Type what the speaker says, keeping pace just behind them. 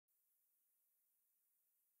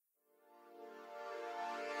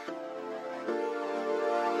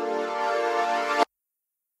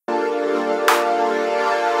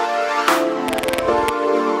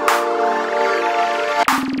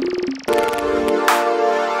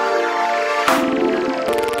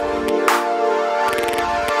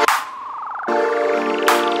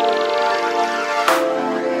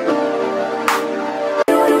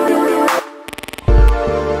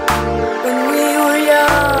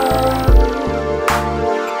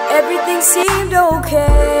everything seemed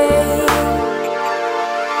okay.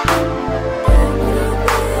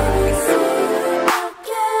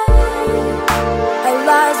 Our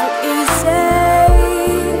lives were easy,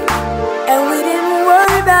 and we didn't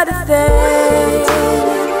worry about a thing.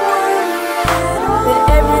 But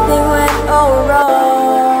everything went all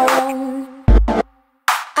wrong.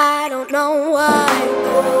 I don't know why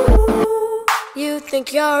you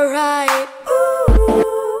think you're right.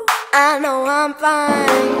 I know I'm fine.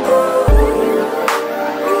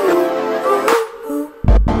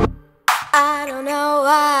 I don't know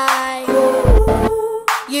why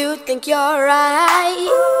you think you're right.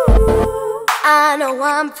 I know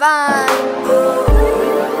I'm fine.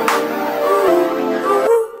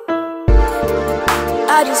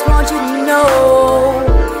 I just want you to know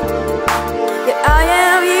that I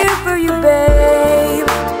am here for you, babe.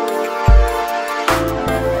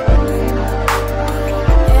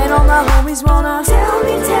 And all my homies wanna tell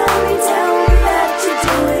me that you're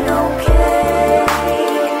doing okay.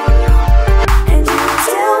 And you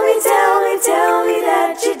tell me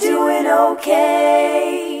that you're doing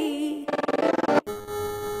okay.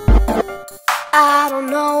 I don't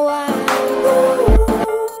know why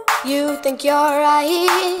you think you're right.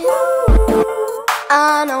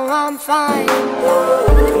 I know I'm fine.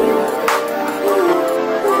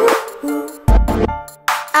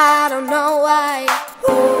 I don't know why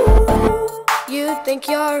you think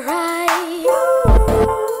you're right.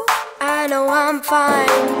 I know I'm fine.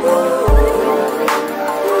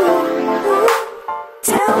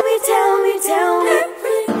 Tell me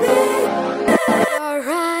everything you're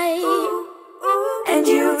right. And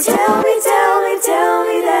you tell me